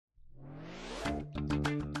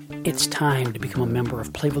It's time to become a member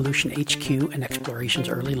of Playvolution HQ and Explorations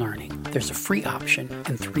Early Learning. There's a free option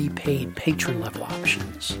and 3 paid patron level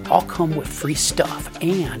options. All come with free stuff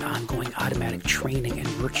and ongoing automatic training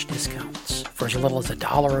and merch discounts. For as little as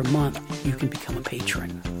 $1 a month, you can become a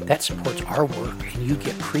patron. That supports our work and you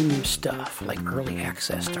get premium stuff like early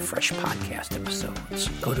access to fresh podcast episodes.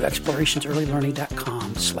 Go to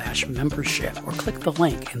explorationsearlylearning.com/membership or click the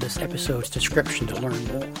link in this episode's description to learn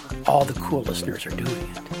more. All the cool listeners are doing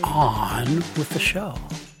it. On with the show.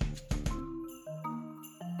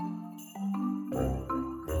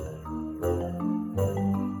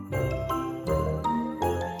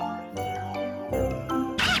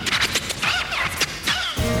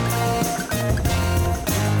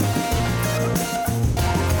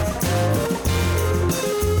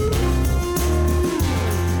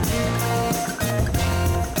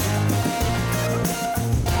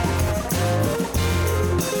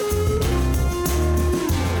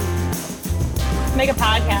 Make a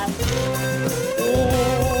podcast.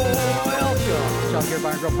 Welcome. South Here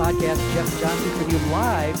Barn Grill Podcast. Jeff Johnson with you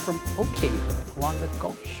live from Oakhaven along the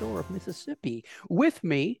Gulf Shore of Mississippi. With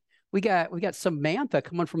me, we got Samantha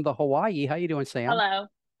coming from the Hawaii. How you doing, Sam? Hello.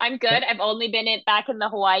 I'm good. I've only been back in the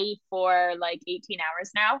Hawaii for like 18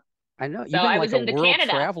 hours now. I know. You've So been I like was a in the world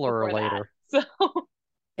Canada traveler before later. that. So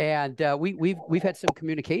And we've had some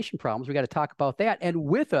communication problems. We got to talk about that. And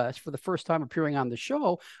with us for the first time appearing on the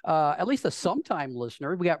show, at least a sometime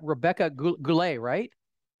listener, we got Rebecca Goulet, right?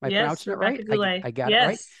 Am I pronouncing it right? Rebecca Goulet. I got it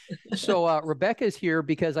right. So Rebecca is here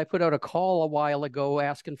because I put out a call a while ago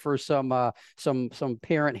asking for some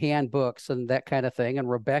parent handbooks and that kind of thing. And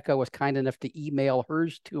Rebecca was kind enough to email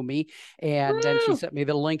hers to me, and then she sent me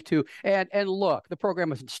the link to. And look, the program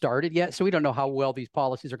hasn't started yet, so we don't know how well these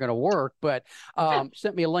policies are going to work. But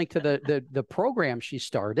sent me a link to the program she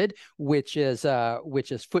started, which is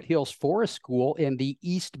Foothills Forest School in the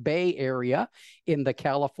East Bay area in the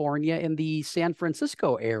San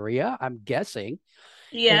Francisco area, I'm guessing.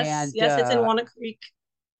 Yes, it's in Walnut Creek.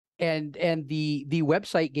 And the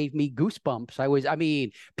website gave me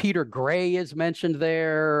goosebumps. Peter Gray is mentioned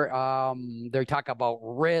there. They talk about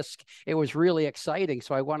risk. It was really exciting.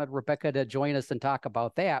 So I wanted Rebecca to join us and talk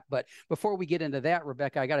about that. But before we get into that,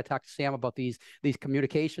 Rebecca, I got to talk to Sam about these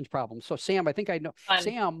communications problems. So Sam, I think I know.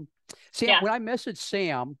 Sam, yeah. When I message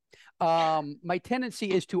Sam, my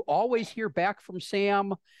tendency is to always hear back from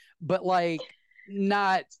Sam, but like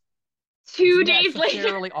not 2 days later,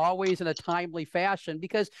 necessarily always in a timely fashion,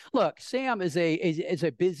 because look, Sam is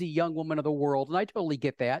a busy young woman of the world, and I totally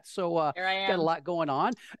get that. So here I am. got a lot going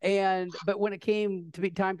on, but when it came to be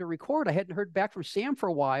time to record, I hadn't heard back from Sam for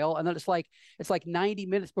a while, and then it's like 90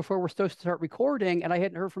 minutes before we're supposed to start recording, and I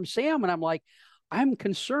hadn't heard from Sam, and I'm like, I'm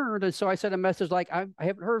concerned. And so I sent a message like, I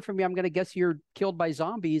haven't heard from you. I'm going to guess you're killed by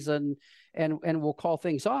zombies and we'll call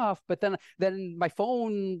things off. But then my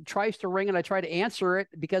phone tries to ring and I try to answer it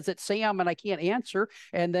because it's Sam and I can't answer.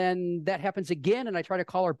 And then that happens again. And I try to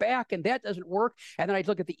call her back and that doesn't work. And then I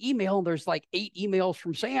look at the email and there's like 8 emails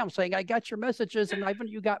from Sam saying, I got your messages and Ivan,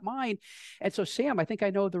 you got mine. And so Sam, I think I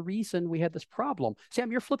know the reason we had this problem.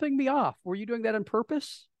 Sam, you're flipping me off. Were you doing that on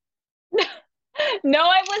purpose? No,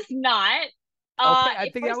 I was not. Okay, I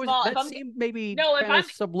think that seemed maybe kind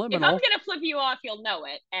of subliminal. If I'm going to flip you off, you'll know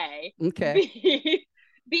it, A. Okay.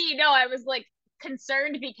 B, no, I was like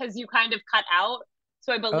concerned because you kind of cut out.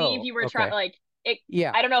 So I believe you were trying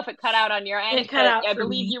Yeah. I don't know if it cut out on your end. It cut out I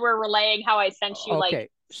believe you were relaying how I sent you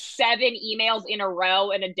like 7 emails in a row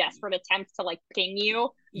in a desperate attempt to like ping you.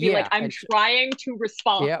 I'm trying to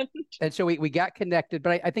respond. Yeah. And so we got connected,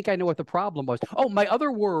 but I think I know what the problem was. Oh, my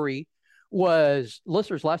other worry was,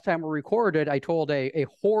 listeners, last time we recorded, I told a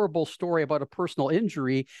horrible story about a personal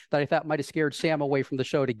injury that I thought might have scared Sam away from the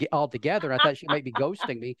show altogether. I thought she might be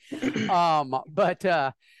ghosting me. But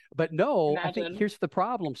no, Imagine. I think here's the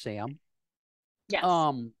problem, Sam. Yes.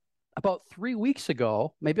 About 3 weeks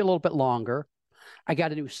ago, maybe a little bit longer, I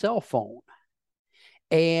got a new cell phone.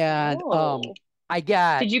 And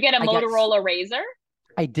Did you get a Motorola Razr?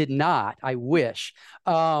 I did not. I wish.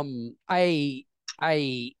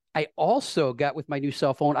 I also got, with my new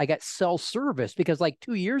cell phone, I got cell service because like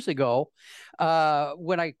 2 years ago,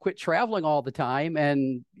 when I quit traveling all the time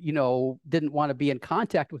and, didn't want to be in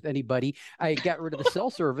contact with anybody, I got rid of the cell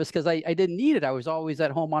service because I didn't need it. I was always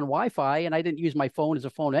at home on Wi-Fi and I didn't use my phone as a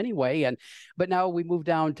phone anyway. But now we moved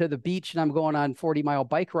down to the beach and I'm going on 40-mile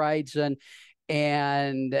bike rides and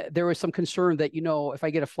there was some concern that, if I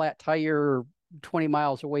get a flat tire 20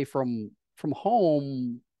 miles away from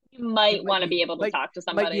home, You might want to be able to talk to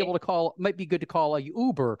somebody. Might be good to call a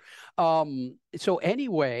Uber. So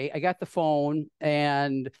anyway, I got the phone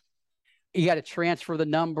and you got to transfer the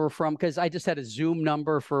number from, because I just had a Zoom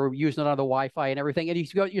number for using it on the Wi-Fi and everything.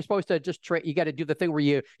 And you're supposed to just you got to do the thing where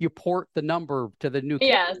you port the number to the new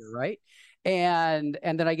carrier, right? And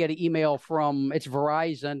then I get an email from, it's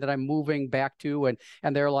Verizon that I'm moving back to, and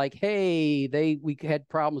they're like, hey, we had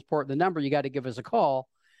problems porting the number. You got to give us a call.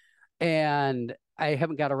 And I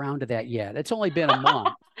haven't got around to that yet. It's only been a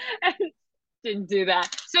month. Didn't do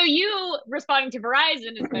that. So you responding to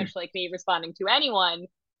Verizon is much like me responding to anyone,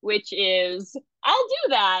 which is, I'll do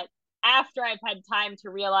that after I've had time to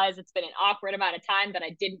realize it's been an awkward amount of time that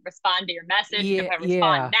I didn't respond to your message. If I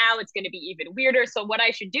respond now, it's going to be even weirder. So what I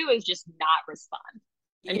should do is just not respond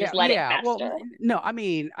and just let it fester. Well, no, I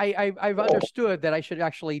mean, I've understood that I should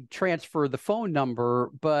actually transfer the phone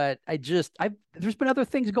number, but there's been other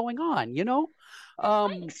things going on, you know?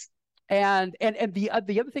 And the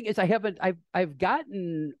other thing is I've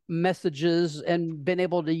gotten messages and been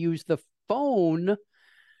able to use the phone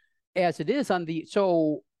as it is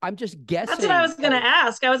so I'm just guessing. That's what I was going to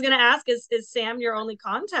ask. I was going to ask, is Sam your only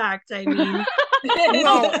contact? I mean,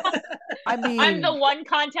 well, I mean, I'm the one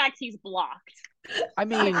contact he's blocked. I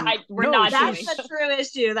mean, that's the true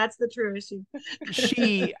issue. That's the true issue.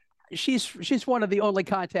 She's one of the only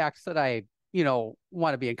contacts that I,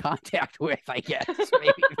 want to be in contact with, I guess.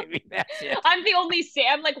 Maybe that's it. I'm the only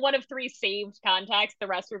I'm like one of 3 saved contacts. The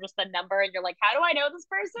rest are just a number, and you're like, how do I know this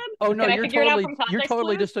person? Oh no, you're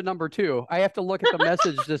totally just a number 2. I have to look at the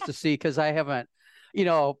message just to see, because I haven't,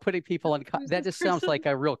 putting people in. That just sounds like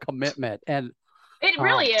a real commitment, and it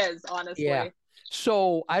really is, honestly. Yeah.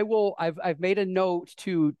 So I've made a note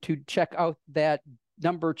to check out that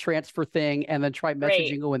number transfer thing and then try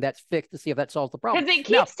messaging you when that's fixed to see if that solves the problem. Because it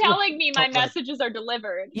keeps telling me my messages are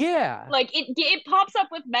delivered. Yeah. Like it pops up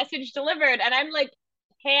with message delivered, and I'm like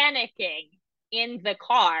panicking in the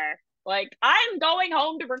car. Like, I'm going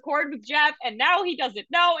home to record with Jeff, and now he doesn't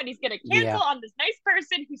know, and he's going to cancel on this nice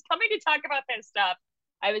person who's coming to talk about this stuff.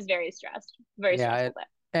 I was very stressed. Very stressful.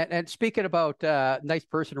 And speaking about nice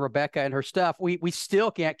person Rebecca and her stuff, we still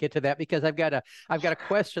can't get to that because I've got a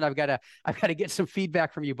question I've got to get some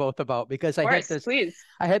feedback from you both about, because I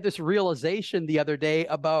had this realization the other day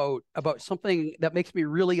about something that makes me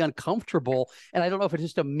really uncomfortable, and I don't know if it's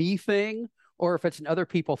just a me thing or if it's an other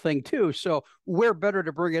people thing too. So we're better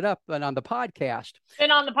to bring it up than on the podcast.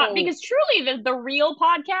 Because truly the real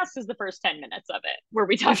podcast is the first 10 minutes of it, where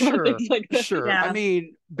we talk about things like this. Sure. Yeah. I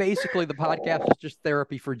mean, basically the podcast is just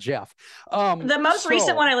therapy for Jeff. The most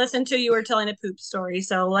recent one I listened to, you were telling a poop story.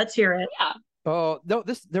 So let's hear it. Yeah. Oh, no,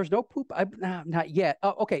 there's no poop. Not yet.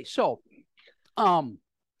 Okay. So,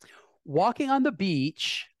 walking on the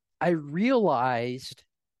beach, I realized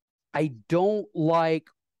I don't like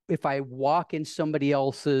if I walk in somebody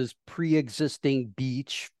else's pre-existing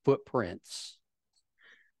beach footprints.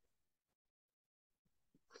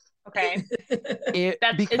 Okay. Is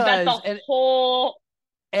that the whole?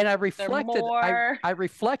 And I reflected. I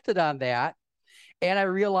reflected on that, and I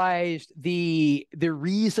realized the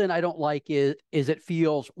reason I don't like it is it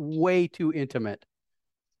feels way too intimate.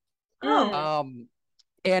 Oh.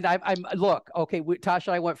 And I'm look, okay, Tasha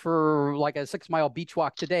and I went for like a 6-mile beach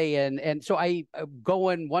walk today. And so I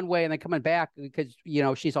going one way and then coming back because,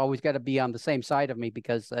 she's always got to be on the same side of me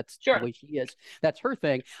because that's the way she is. That's her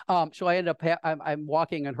thing. So I end up, I'm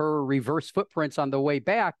walking in her reverse footprints on the way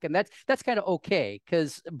back. And that's kind of okay.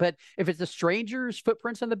 But if it's a stranger's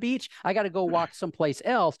footprints on the beach, I got to go walk someplace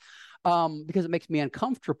else. Because it makes me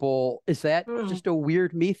uncomfortable. Is that just a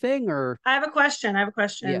weird me thing, or? I have a question.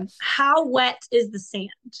 Yes. How wet is the sand?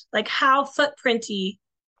 Like, how footprinty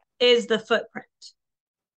is the footprint?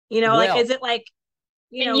 Like, is it like,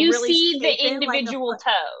 and you really see the individual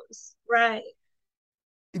toes, right?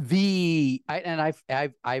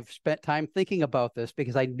 I've spent time thinking about this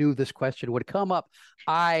because I knew this question would come up.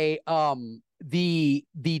 The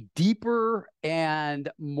deeper and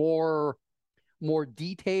more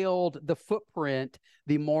detailed the footprint,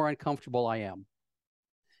 the more uncomfortable I am.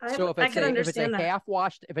 So if it's a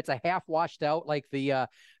half washed out, like the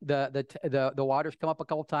waters come up a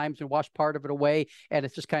couple times and wash part of it away, and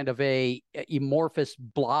it's just kind of a amorphous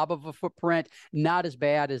blob of a footprint, not as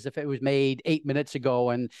bad as if it was made 8 minutes ago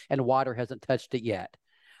and water hasn't touched it yet.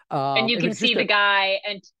 And you can see the guy,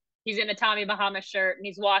 and he's in a Tommy Bahama shirt, and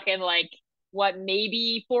he's walking like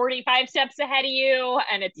maybe 45 steps ahead of you,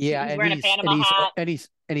 and he's wearing a Panama hat, and he's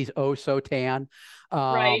oh so tan,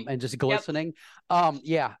 right, and just glistening. And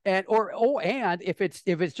if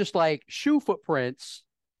it's just like shoe footprints,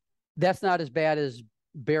 that's not as bad as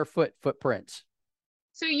barefoot footprints.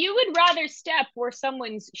 So you would rather step where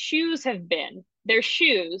someone's shoes have been, their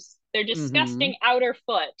disgusting outer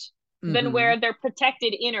foot, than where their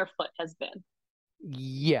protected inner foot has been.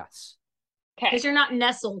 Yes. Because you're not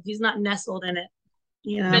nestled. He's not nestled in it.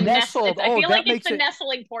 You know, nestled. I feel like it's the it,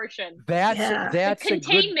 nestling portion. That's the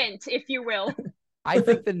containment, if you will. I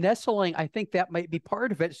think the nestling. I think that might be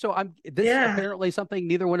part of it. So this is apparently something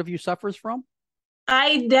neither one of you suffers from.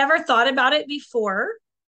 I never thought about it before,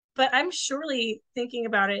 but I'm surely thinking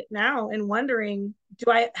about it now and wondering: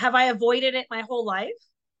 have I avoided it my whole life?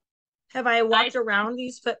 Have I walked around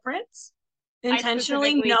these footprints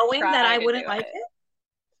intentionally, knowing that I wouldn't like it?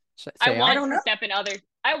 I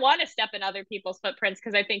want to step in other people's footprints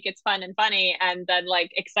because I think it's fun and funny, and then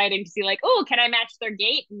like exciting to see like, oh, can I match their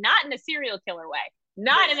gait? Not in a serial killer way,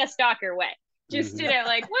 not in a stalker way. Just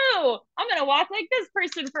like, whoa, I'm gonna walk like this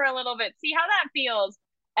person for a little bit, see how that feels,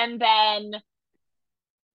 and then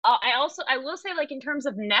I will say, like, in terms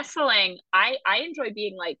of nestling, I enjoy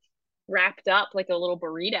being like wrapped up like a little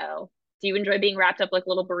burrito. Do you enjoy being wrapped up like a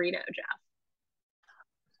little burrito, Jeff?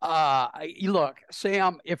 Look,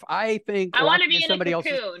 Sam, if I think I want to be in a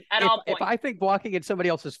cocoon at all points. If I think walking in somebody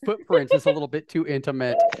else's footprints is a little bit too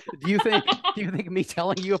intimate, do you think me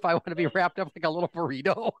telling you if I want to be wrapped up like a little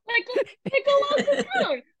burrito? Like a little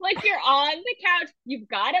cocoon. Like you're on the couch, you've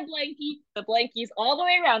got a blankie, the blankie's all the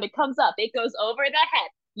way around, it comes up, it goes over the head.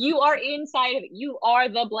 You are inside of it. You are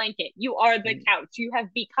the blanket. You are the couch. You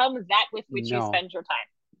have become that with which you spend your time.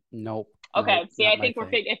 Nope. Okay. See, I think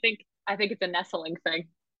I think it's a nestling thing.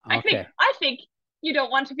 Okay. I think you don't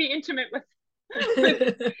want to be intimate with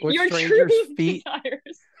your strangers' true feet.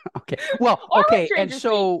 desires. Okay. Well, okay. And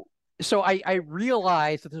so I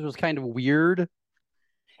realized that this was kind of weird.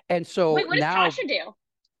 And so wait, what now does Tasha do?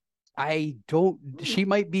 I don't. She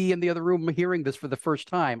might be in the other room hearing this for the first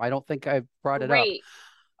time. I don't think I've brought it up.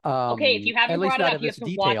 Okay, if you haven't brought it up, you have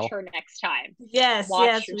to watch her next time. Yes,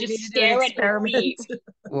 watch her. Just stare at her feet.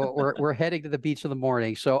 Well, we're heading to the beach in the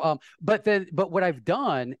morning. So, but what I've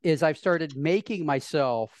done is I've started making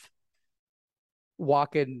myself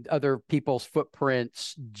walk in other people's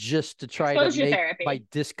footprints just to try to make my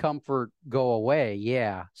discomfort go away.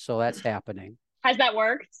 Yeah, so that's happening. Has that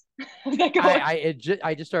worked? I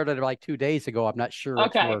just started like 2 days ago. I'm not sure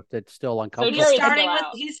it's worked. It's still uncomfortable. So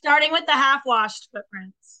he's starting with the half-washed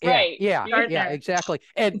footprints. Right. Yeah, exactly.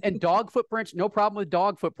 And dog footprints, no problem with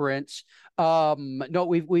dog footprints. No,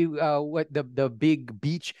 what the big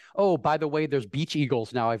beach. Oh, by the way, there's beach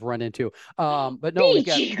eagles now I've run into. But no,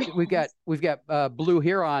 we've got blue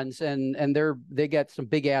herons and they got some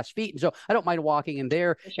big ass feet. And so I don't mind walking in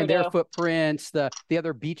there and their footprints, the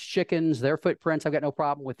other beach chickens, their footprints. I've got no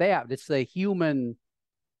problem with that. It's the human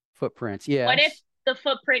footprints. Yeah. What if the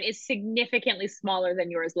footprint is significantly smaller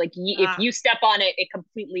than yours? Like if you step on it, it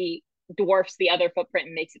completely dwarfs the other footprint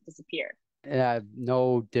and makes it disappear.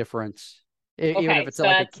 No difference. Even if it's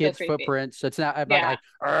like a kid's footprint, so it's not. I'm not like,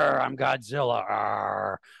 I'm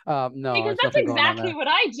Godzilla. No, because that's exactly what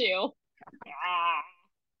I do.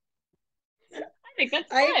 I think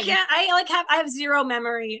that's fun. I have zero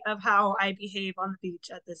memory of how I behave on the beach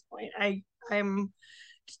at this point. I'm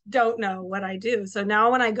don't know what I do. So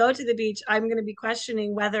now when I go to the beach, I'm going to be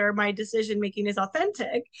questioning whether my decision making is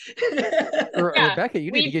authentic. Rebecca,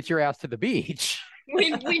 you need to get your ass to the beach.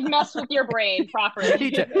 We've messed with your brain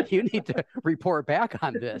properly. You need to report back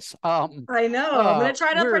on this. I know. I'm going to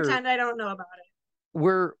try to pretend I don't know about it.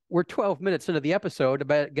 We're 12 minutes into the episode,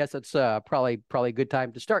 but I guess it's probably a good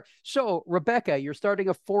time to start. So, Rebecca, you're starting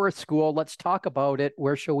a forest school. Let's talk about it.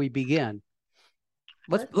 Where shall we begin?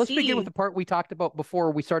 Let's begin with the part we talked about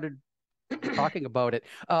before we started talking about it.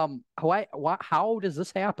 How does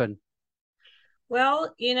this happen?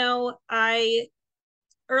 Well,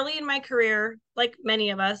 early in my career, like many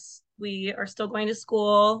of us, we are still going to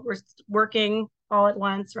school. We're working all at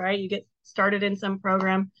once, right? You get started in some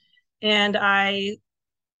program. And I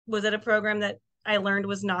was at a program that I learned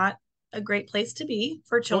was not a great place to be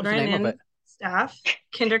for children and staff.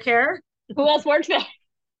 KinderCare. Who else works there?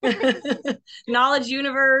 Knowledge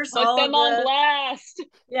Universe. Put them on blast.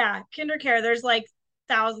 Yeah, KinderCare. There's like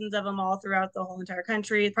thousands of them all throughout the whole entire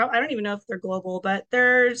country. I don't even know if they're global, but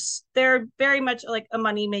they're very much like a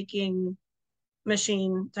money-making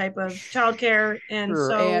machine type of childcare. And sure.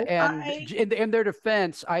 So in their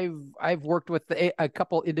defense, I've worked with a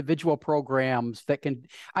couple individual programs that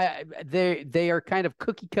they are kind of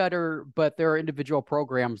cookie cutter, but there are individual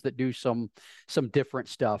programs that do some different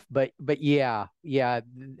stuff. But yeah,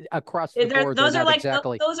 across the board, those are like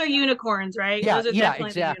those are unicorns, right? Yeah, those are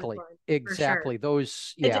exactly. Sure.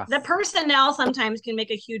 Those, the personnel sometimes can make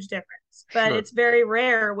a huge difference, but it's very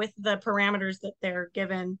rare with the parameters that they're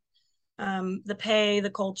given. The pay,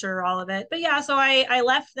 the culture, all of it. But yeah, so I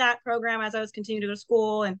left that program as I was continuing to go to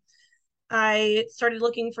school, and I started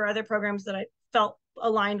looking for other programs that I felt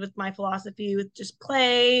aligned with my philosophy with just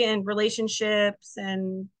play and relationships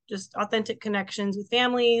and just authentic connections with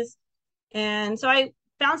families. And so I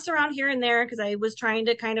bounced around here and there because I was trying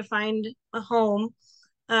to kind of find a home.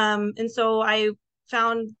 And so I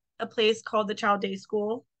found a place called the Child Day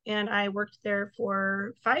School, and I worked there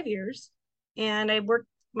for 5 years. And I worked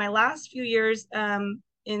my last few years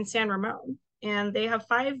in San Ramon, and they have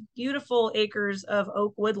 5 beautiful acres of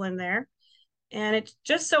oak woodland there. And it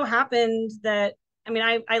just so happened that, I mean,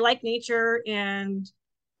 I like nature, and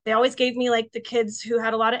they always gave me like the kids who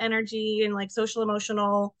had a lot of energy and like social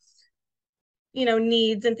emotional,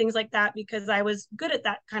 needs and things like that, because I was good at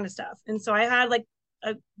that kind of stuff. And so I had like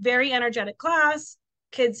a very energetic class,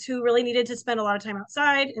 kids who really needed to spend a lot of time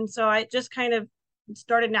outside. And so I just kind of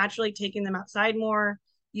started naturally taking them outside more,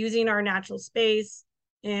 using our natural space.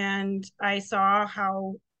 And I saw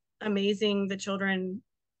how amazing the children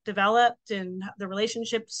developed and the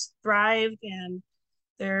relationships thrived, and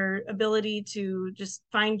their ability to just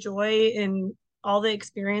find joy in all the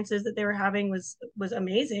experiences that they were having was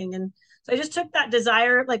amazing. And so I just took that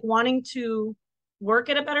desire, like wanting to work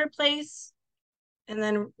at a better place, and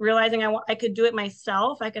then realizing I could do it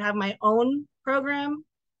myself. I could have my own program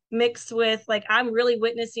mixed with, like, I'm really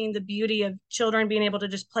witnessing the beauty of children being able to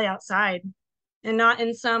just play outside, and not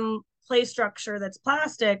in some play structure that's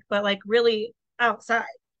plastic, but like really outside,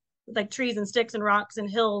 like trees and sticks and rocks and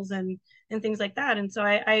hills and things like that. And so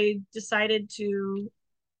I decided to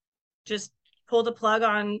just pull the plug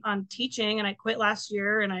on teaching, and I quit last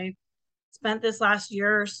year, and I spent this last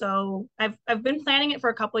year or so, I've been planning it for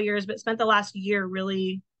a couple of years, but spent the last year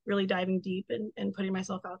really diving deep and putting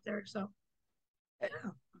myself out there. So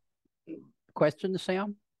yeah. Question to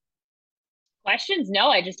Sam? Questions? No,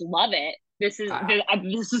 I just love it. This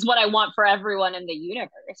is what I want for everyone in the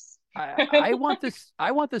universe. I want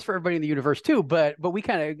this for everybody in the universe too, but we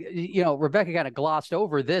kind of, Rebecca kind of glossed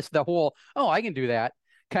over this, the whole, oh, I can do that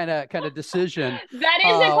kind of decision. That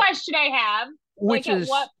is a question I have. Which like, is, at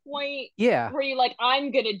what point were you like, I'm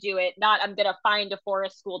gonna do it, not I'm gonna find a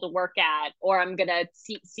forest school to work at, or I'm gonna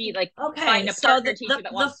see like, okay, find a partner teacher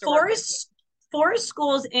that wants to work with me. Forest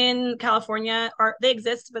schools in California they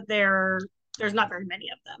exist, but there's not very many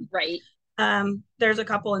of them. Right. There's a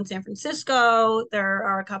couple in San Francisco. There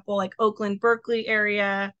are a couple like Oakland, Berkeley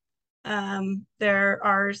area. There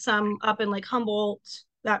are some up in like Humboldt,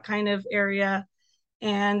 that kind of area.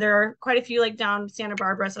 And there are quite a few like down Santa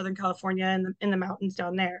Barbara, Southern California, in the mountains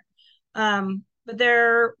down there. But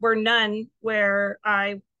there were none where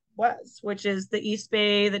I was, which is the East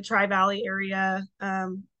Bay, the Tri-Valley area,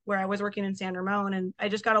 where I was working in San Ramon. And I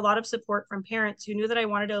just got a lot of support from parents who knew that I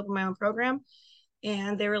wanted to open my own program.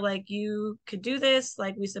 And they were like, you could do this,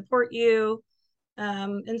 like, we support you.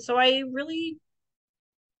 And so I really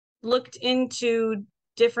looked into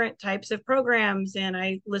different types of programs, and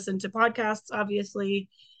I listened to podcasts, obviously,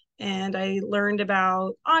 and I learned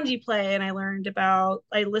about Anji Play, and I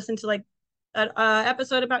listened to like an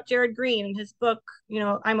episode about Jared Green and his book,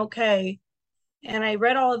 I'm Okay. And I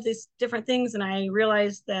read all of these different things, and I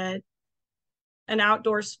realized that an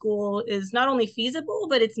outdoor school is not only feasible,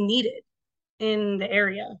 but it's needed in the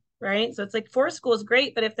area, right? So it's like, forest school is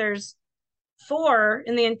great, but if there's 4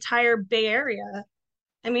 in the entire Bay Area,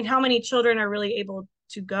 I mean, how many children are really able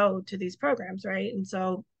to go to these programs, right? And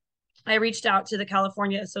so I reached out to the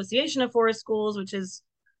California Association of Forest Schools, which is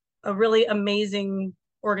a really amazing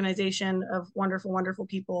organization of wonderful, wonderful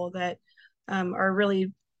people that are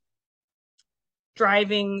really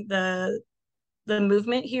driving the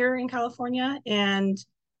movement here in California. And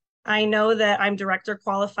I know that I'm director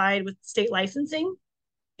qualified with state licensing,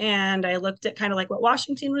 and I looked at kind of like what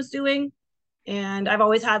Washington was doing, and I've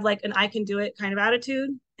always had like an I can do it kind of attitude.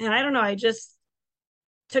 And I don't know, I just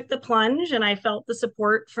took the plunge, and I felt the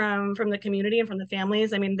support from the community and from the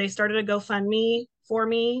families. I mean, they started a GoFundMe for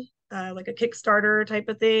me, like a Kickstarter type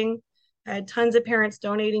of thing. I had tons of parents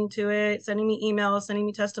donating to it, sending me emails, sending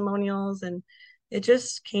me testimonials, and it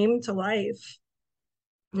just came to life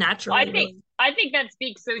naturally. I think that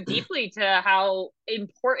speaks so deeply to how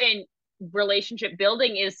important relationship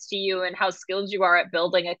building is to you, and how skilled you are at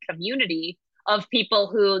building a community of people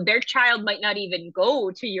who their child might not even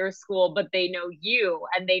go to your school, but they know you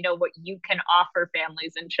and they know what you can offer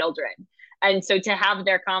families and children. And so to have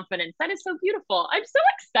their confidence, that is so beautiful. I'm so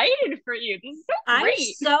excited for you. This is so great.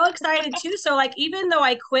 I'm so excited too. So like, even though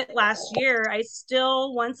I quit last year, I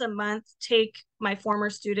still once a month take my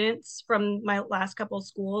former students from my last couple of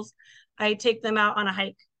schools. I take them out on a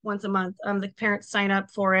hike once a month. The parents sign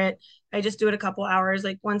up for it. I just do it a couple hours,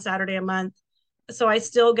 like one Saturday a month. So I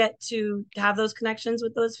still get to have those connections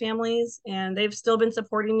with those families, and they've still been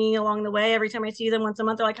supporting me along the way. Every time I see them once a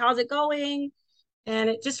month, they're like, how's it going? And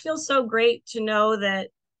it just feels so great to know that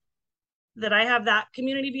I have that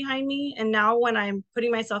community behind me. And now when I'm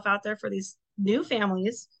putting myself out there for these new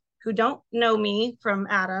families who don't know me from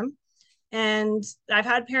Adam, and I've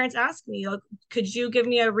had parents ask me, like, could you give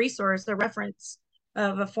me a resource, a reference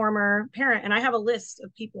of a former parent? And I have a list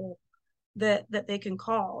of people that they can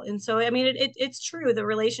call. And so, I mean, it's true. The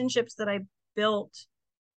relationships that I built,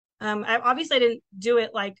 I didn't do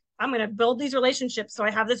it like, I'm going to build these relationships so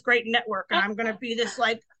I have this great network and I'm going to be this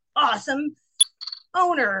like awesome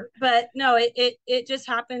owner. But no, it just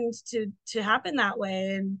happened to happen that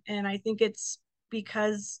way. And I think it's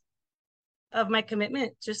because of my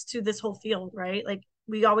commitment just to this whole field, right? Like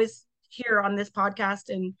we always hear on this podcast,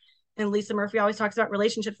 and Lisa Murphy always talks about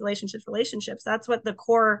relationships. That's what the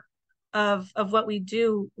core of what we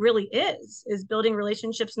do really is building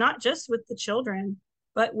relationships, not just with the children,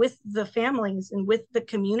 but with the families and with the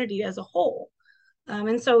community as a whole.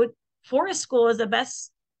 And so Forest School is the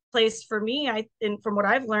best place for me, and from what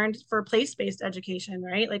I've learned, for place-based education,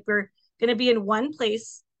 right? Like we're going to be in one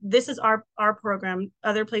place. This is our program.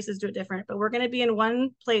 Other places do it different, but we're going to be in one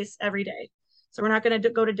place every day. So we're not going to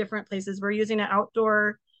go to different places. We're using an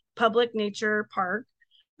outdoor public nature park.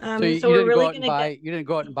 So we're really going to get. You didn't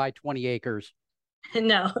go out and buy 20 acres.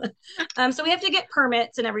 No. So we have to get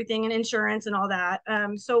permits and everything and insurance and all that.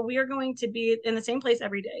 So we are going to be in the same place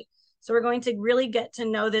every day. So we're going to really get to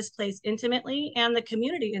know this place intimately and the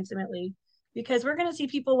community intimately, because we're going to see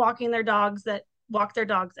people walking their dogs that walk their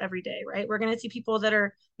dogs every day, right? We're going to see people that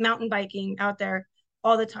are mountain biking out there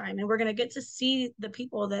all the time. And we're going to get to see the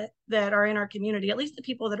people that are in our community, at least the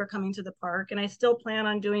people that are coming to the park. And I still plan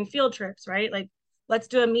on doing field trips, right? Like let's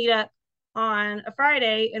do a meetup on a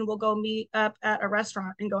Friday and we'll go meet up at a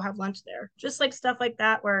restaurant and go have lunch there. Just like stuff like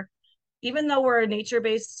that, where even though we're a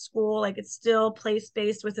nature-based school, like it's still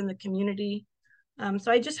place-based within the community.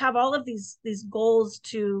 So I just have all of these goals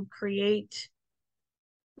to create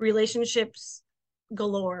relationships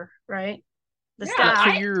galore, right? The staff.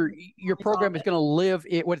 So your program is going to live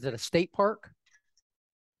in, what is it, a state park?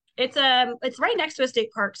 It's right next to a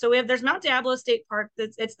state park. So there's Mount Diablo State Park.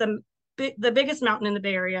 It's the biggest mountain in the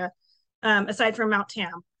Bay Area, aside from Mount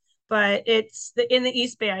Tam. But it's in the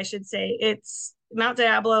East Bay, I should say. It's Mount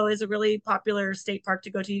Diablo is a really popular state park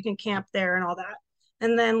to go to. You can camp there and all that.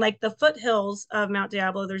 And then like the foothills of Mount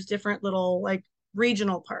Diablo, there's different little like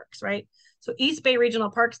regional parks, right? So East Bay Regional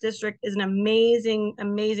Parks District is an amazing,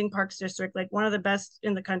 amazing parks district, like one of the best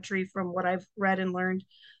in the country from what I've read and learned.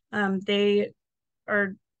 They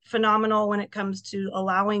are phenomenal when it comes to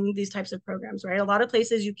allowing these types of programs, right? A lot of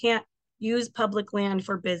places you can't use public land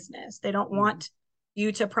for business. They don't want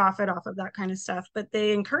you to profit off of that kind of stuff, but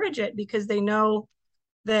they encourage it because they know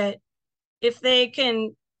that if they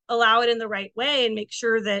can allow it in the right way and make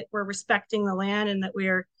sure that we're respecting the land and that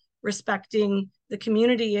we're respecting the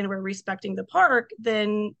community and we're respecting the park,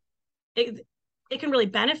 then it can really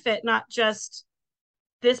benefit not just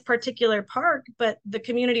this particular park, but the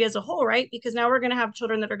community as a whole, right? Because now we're going to have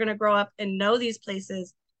children that are going to grow up and know these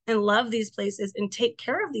places and love these places and take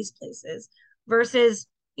care of these places versus,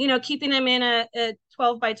 keeping them in a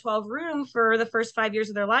 12 by 12 room for the first 5 years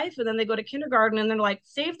of their life. And then they go to kindergarten and they're like,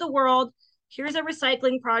 save the world. Here's a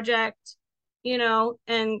recycling project,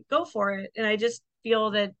 and go for it. And I just feel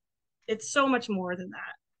that it's so much more than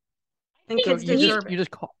that. And kids deserve it.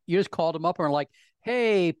 You just called them up and were like,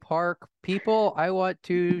 hey, park people, I want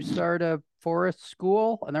to start a forest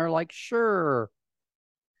school. And they're like, sure.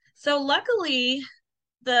 So luckily,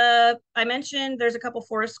 I mentioned there's a couple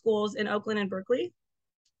forest schools in Oakland and Berkeley.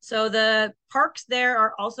 So the parks there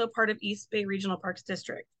are also part of East Bay Regional Parks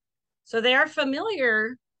District. So they are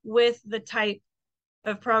familiar with the type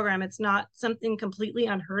of program. It's not something completely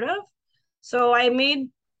unheard of. So I made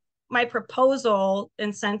my proposal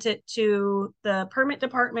and sent it to the permit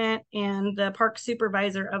department and the park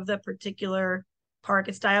supervisor of the particular park.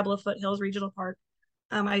 It's Diablo Foothills Regional Park.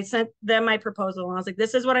 I sent them my proposal and I was like,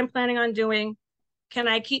 this is what I'm planning on doing. Can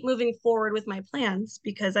I keep moving forward with my plans?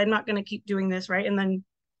 Because I'm not going to keep doing this, right? And then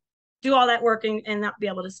do all that work and not be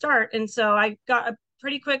able to start. And so I got a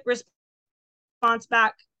pretty quick response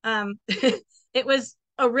back. It was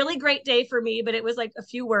a really great day for me, but it was like a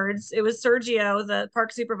few words. It was Sergio, the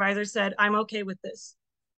park supervisor, said, I'm okay with this.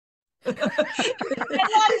 I love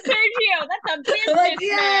Sergio. That's a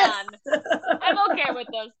businessman. I'm okay with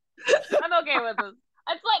this. That's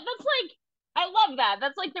like, I love that.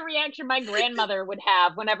 That's like the reaction my grandmother would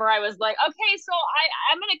have whenever I was like, okay, so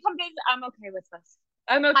I'm going to come visit. I'm okay with this.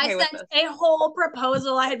 I sent a whole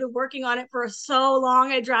proposal. I had been working on it for so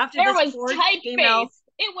long. I drafted there was typeface.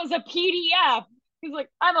 It was a PDF. He's like,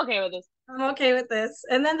 I'm okay with this. I'm okay with this.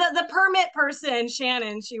 And then the permit person,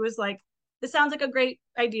 Shannon, she was like, this sounds like a great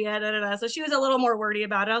idea. Da, da, da. So she was a little more wordy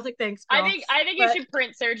about it. I was like, thanks, girl. I think you should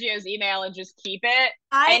print Sergio's email and just keep it.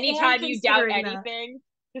 Anytime you doubt anything,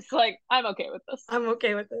 just like, I'm okay with this. I'm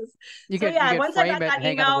okay with this. You could frame it and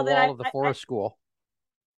hang it on the wall of the forest school.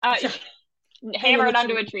 Hammer it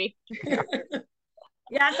onto a tree.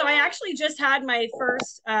 Yeah, so I actually just had my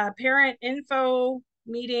first parent info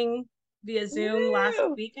meeting via Zoom last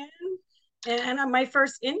weekend, and my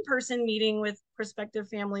first in-person meeting with prospective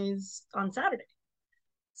families on Saturday.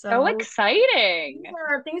 So exciting!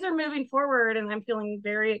 Things are moving forward, and I'm feeling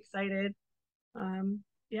very excited.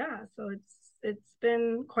 Yeah, so it's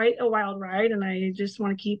been quite a wild ride, and I just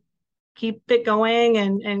want to keep it going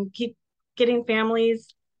and keep getting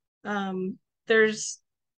families.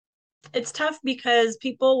 It's tough because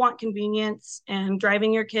people want convenience, and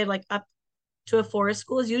driving your kid like up to a forest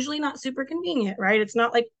school is usually not super convenient, right? It's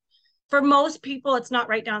not like, for most people, it's not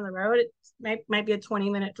right down the road. It might be a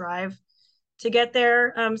 20-minute drive to get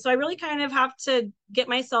there. So I really kind of have to get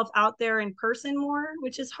myself out there in person more,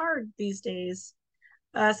 which is hard these days.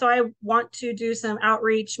 So I want to do some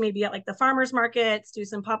outreach, maybe at like the farmers markets, do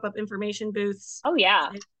some pop-up information booths. Oh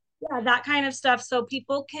yeah. Yeah, that kind of stuff. So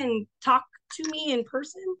people can talk to me in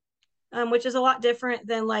person. Which is a lot different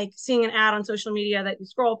than like seeing an ad on social media that you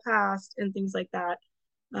scroll past and things like that.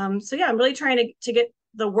 So yeah, I'm really trying to get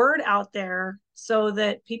the word out there so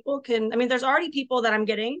that people can, I mean, there's already people that I'm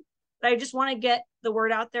getting, but I just want to get the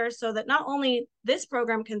word out there so that not only this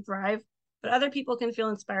program can thrive, but other people can feel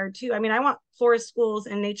inspired too. I mean, I want forest schools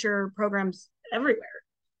and nature programs everywhere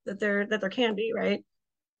that there can be, right?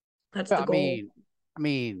 That's the goal. I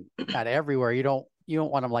mean, not everywhere. You don't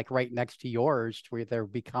want them like right next to yours where there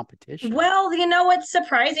would be competition. Well, you know what's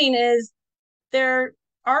surprising is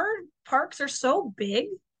our parks are so big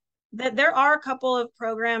that there are a couple of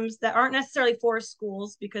programs that aren't necessarily forest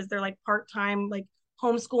schools because they're like part-time, like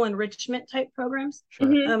homeschool enrichment type programs. Sure.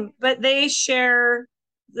 Mm-hmm. But they share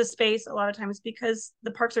the space a lot of times because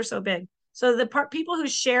the parks are so big. So the people who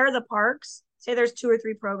share the parks, say there's 2 or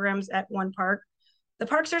 3 programs at one park, the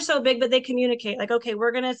parks are so big, but they communicate like, okay,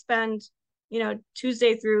 we're going to spend,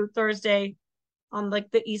 Tuesday through Thursday on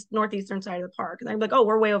like the northeastern side of the park. And I'm like, oh,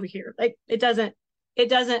 we're way over here. Like it doesn't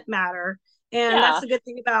matter. And that's the good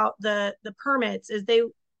thing about the permits is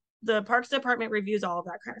the Parks Department reviews all of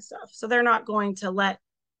that kind of stuff. So they're not going to let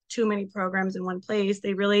too many programs in one place.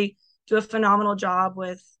 They really do a phenomenal job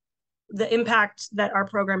with the impact that our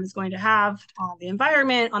program is going to have on the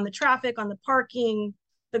environment, on the traffic, on the parking,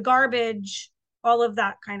 the garbage, all of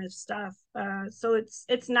that kind of stuff. So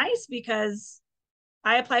it's nice because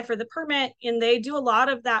I apply for the permit and they do a lot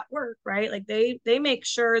of that work, right? Like they make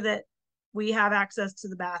sure that we have access to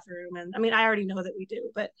the bathroom. And I mean, I already know that we do,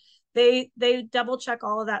 but they double check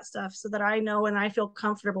all of that stuff so that I know and I feel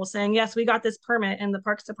comfortable saying, yes, we got this permit and the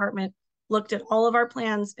Parks Department looked at all of our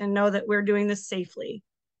plans and know that we're doing this safely.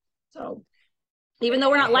 So even though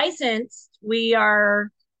we're not licensed, we are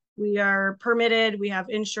permitted, we have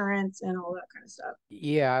insurance and all that kind of stuff.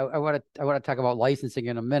 Yeah, I want to talk about licensing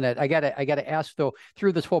in a minute. I gotta ask though,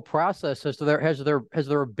 through this whole process, has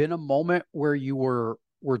there been a moment where you were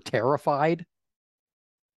terrified?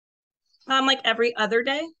 Like every other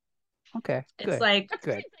day. Okay. It's good. like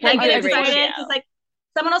good. I get excited because like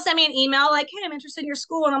someone will send me an email like, hey, I'm interested in your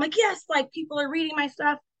school. And I'm like, yes, like people are reading my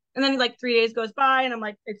stuff. And then like 3 days goes by and I'm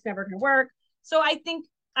like, it's never gonna work. So I think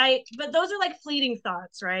but those are like fleeting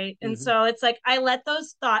thoughts, right? And so it's like I let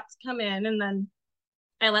those thoughts come in and then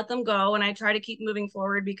I let them go and I try to keep moving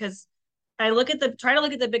forward because I try to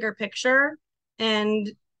look at the bigger picture. And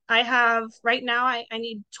I have right now I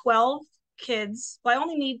need 12 kids. Well, I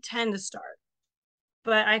only need 10 to start,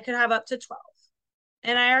 but I could have up to 12.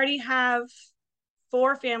 And I already have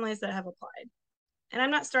 4 families that have applied. And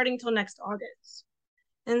I'm not starting till next August.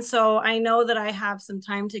 And so I know that I have some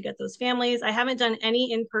time to get those families. I haven't done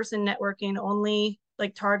any in-person networking, only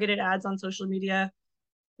like targeted ads on social media,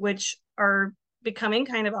 which are becoming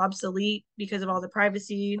kind of obsolete because of all the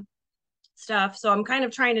privacy stuff. So I'm kind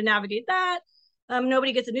of trying to navigate that.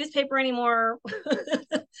 Nobody gets a newspaper anymore.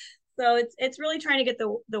 So it's really trying to get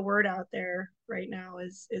the word out there right now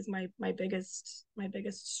is my biggest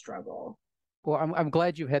struggle. Well, I'm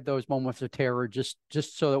glad you had those moments of terror just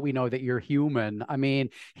so that we know that you're human. I mean,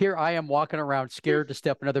 here I am walking around scared to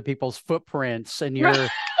step in other people's footprints, and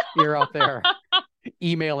you're out there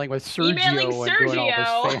emailing with Sergio and doing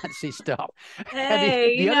all this fancy stuff.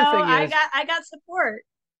 Hey, the other thing is, I got support.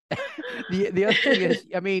 The other thing is,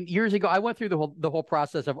 I mean, years ago, I went through the whole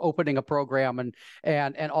process of opening a program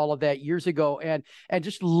and all of that years ago, and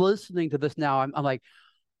just listening to this now, I'm like,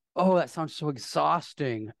 Oh, that sounds so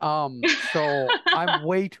exhausting. So I'm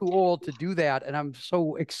way too old to do that, and I'm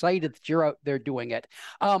so excited that you're out there doing it.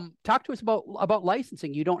 Talk to us about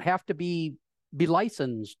licensing. You don't have to be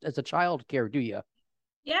licensed as a child care, do you?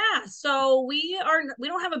 Yeah, so we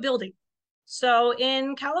don't have a building. So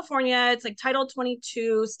in California, it's like Title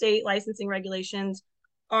 22 state licensing regulations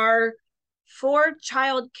are for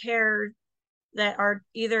child care that are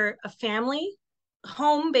either a family,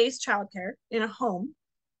 home-based childcare in a home,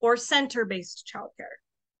 or center-based childcare.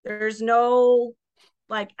 There's no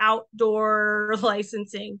like outdoor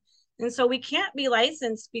licensing. And so we can't be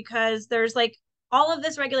licensed because there's like all of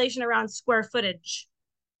this regulation around square footage.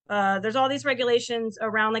 There's all these regulations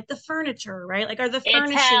around like the furniture, right? Like, are the It's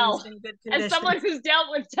furnishings hell. in good As condition? someone who's dealt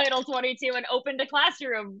with Title 22 and opened a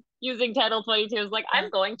classroom using Title 22, is like, I'm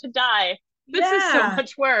going to die. This is so Yeah,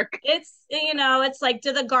 much work. it's like,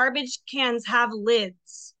 do the garbage cans have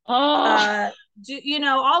lids? Oh, Do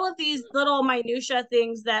all of these little minutia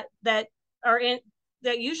things that are in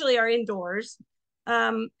that usually are indoors,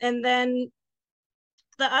 and then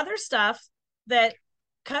the other stuff that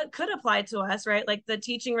could apply to us, right? Like the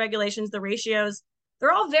teaching regulations, the ratios,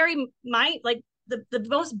 they're all very like the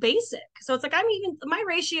most basic. So it's like, my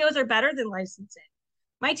ratios are better than licensing.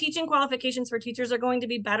 My teaching qualifications for teachers are going to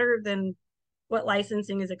be better than what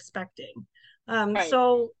licensing is expecting. right.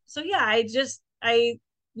 So yeah, I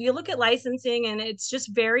you look at licensing and it's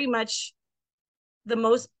just very much the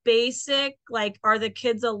most basic, like, are the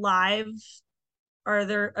kids alive? Are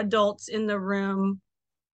there adults in the room?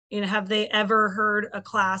 Have they ever heard a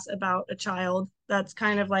class about a child? That's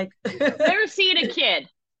kind of like, Never seen a kid.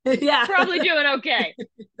 yeah. Probably doing okay.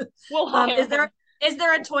 We'll hire Is them.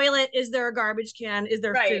 there a toilet? Is there a garbage can? Is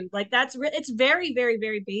there Right. food? Like, it's very, very,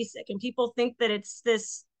 very basic. And people think that it's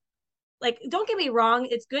this, like, don't get me wrong,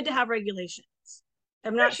 it's good to have regulations.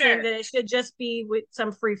 I'm For not saying sure. that it should just be with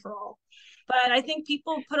some free for all, but I think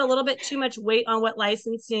people put a little bit too much weight on what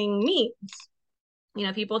licensing means.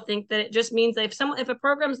 People think that it just means that if a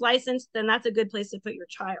program's licensed, then that's a good place to put your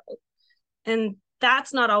child. And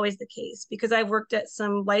that's not always the case, because I've worked at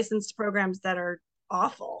some licensed programs that are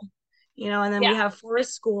awful. And then we Yeah. have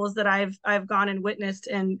forest schools that I've gone and witnessed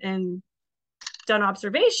and done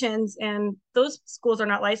observations, and those schools are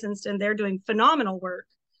not licensed and they're doing phenomenal work.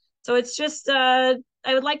 So it's just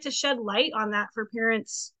I would like to shed light on that for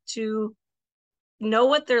parents to know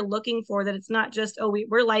what they're looking for, that it's not just, oh,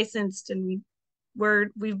 we're licensed and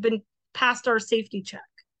we've been past our safety check.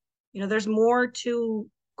 There's more to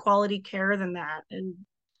quality care than that, and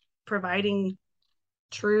providing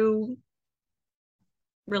true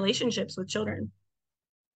relationships with children.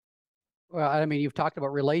 Well, I mean, you've talked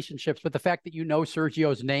about relationships, but the fact that you know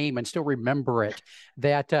Sergio's name and still remember it,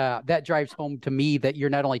 that drives home to me that you're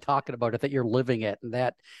not only talking about it, that you're living it, and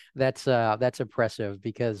that's impressive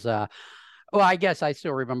because well, I guess I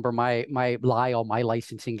still remember my Lyle, my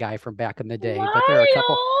licensing guy from back in the day, but there are a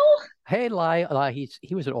couple. Lyle. Hey, Lyle, he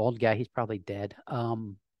was an old guy. He's probably dead.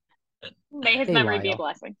 May his Hey, memory be a Lyle.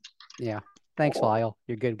 blessing. Yeah. Thanks, Lyle.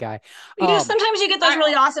 You're a good guy. Sometimes you get those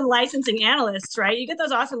really awesome licensing analysts, right? You get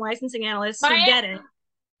those awesome licensing analysts who get it.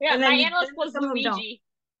 Yeah, and my then analyst was Luigi.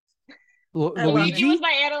 Luigi was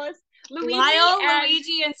my analyst. Luigi Lyle,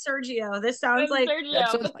 Luigi, and Sergio. This sounds like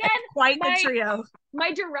Sergio. But then quite the trio.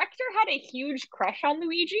 My director had a huge crush on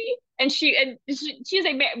Luigi, and she's a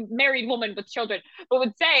married woman with children, but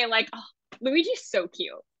would say like, oh, Luigi's so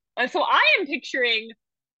cute. And so I am picturing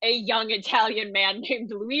a young Italian man named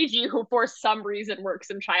Luigi who for some reason works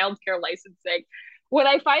in childcare licensing. When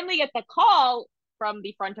I finally get the call from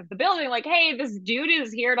the front of the building, like, hey, this dude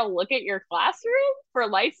is here to look at your classroom for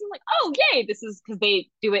license. Like, oh, yay. This is because they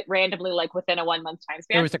do it randomly, like within a 1 month time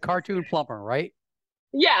span. It was a cartoon plumber, right?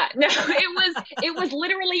 Yeah, no, it was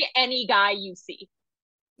literally any guy you see.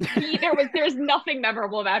 There's nothing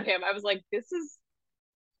memorable about him. I was like, this is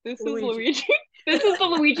Luigi. This is the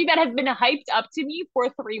Luigi that has been hyped up to me for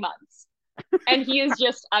 3 months. And he is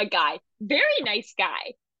just a guy. Very nice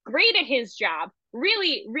guy. Great at his job.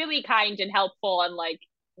 Really, really kind and helpful, and like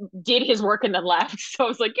did his work and then left. So I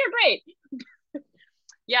was like, you're great.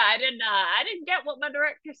 Yeah, I didn't get what my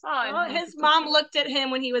director saw. Well, his mom looked at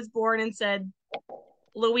him when he was born and said,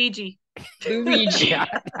 Luigi. Luigi.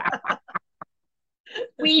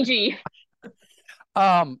 Luigi.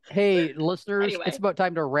 Hey, listeners, Anyway. It's about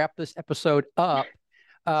time to wrap this episode up.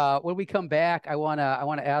 When we come back, I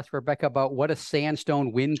wanna ask Rebecca about what a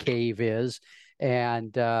sandstone wind cave is,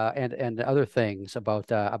 and other things about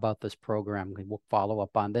this program. We'll follow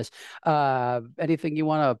up on this. Anything you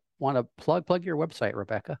wanna plug your website,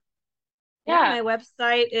 Rebecca? Yeah, my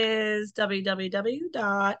website is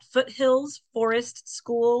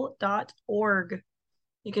www.foothillsforestschool.org.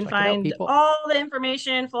 You can Check it out, find people. all the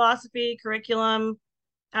information, philosophy, curriculum,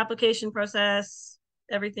 application process,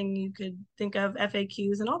 everything you could think of,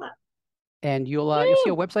 FAQs and all that. And you'll see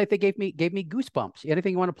a website that gave me goosebumps.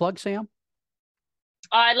 Anything you want to plug, Sam?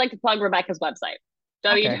 I'd like to plug Rebecca's website.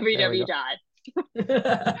 Okay, there we www.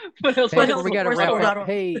 Hey, before we got to wrap up,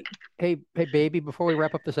 hey, baby, before we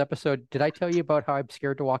wrap up this episode, did I tell you about how I'm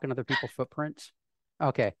scared to walk in other people's footprints?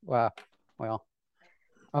 Okay, well,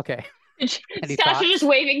 okay. Any Tasha thoughts? just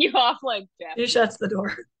waving you off like Jeff. He shuts the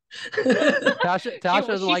door. Tasha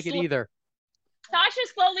doesn't like it either.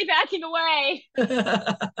 Tasha's slowly backing away.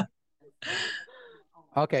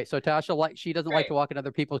 Okay, so Tasha she doesn't like to walk in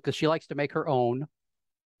other people's because she likes to make her own.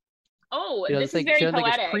 Oh, She doesn't this is think very she doesn't think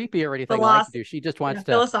poetic. it's creepy or anything like to do. She just wants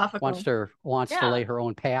to philosophical. wants to lay her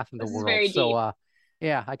own path in the This is world. very So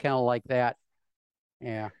yeah, I kind of like that.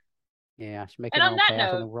 Yeah. She's making And her on own that path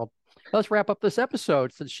in note, the world. Let's wrap up this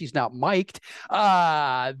episode since she's not mic'd.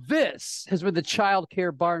 This has been the Child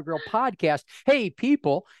Care Bar and Grill podcast. Hey,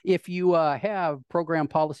 people, if you have program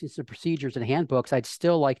policies and procedures and handbooks, I'd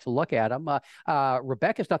still like to look at them.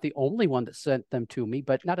 Rebecca's not the only one that sent them to me,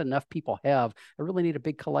 but not enough people have. I really need a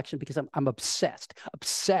big collection because I'm obsessed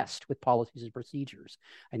with policies and procedures.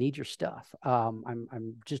 I need your stuff.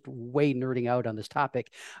 I'm just way nerding out on this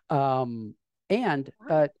topic.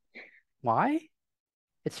 Why?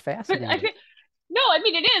 It's fascinating. No, I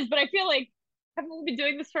mean it is, but I feel like haven't we been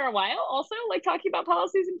doing this for a while? Also, like talking about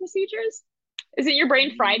policies and procedures. Isn't your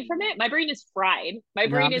brain fried from it? My brain is fried. My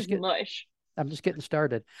brain is mush. I'm just getting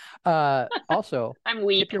started. Also, I'm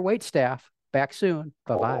weak. Tip your wait staff. Back soon.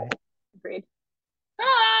 Bye-bye. Agreed.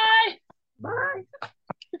 Bye. Bye.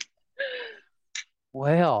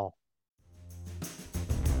 Well.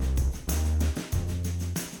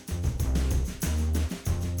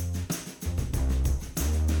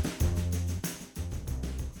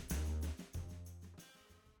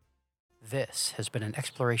 This has been an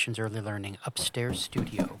Explorations Early Learning Upstairs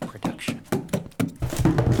Studio production.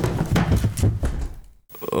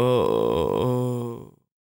 Oh.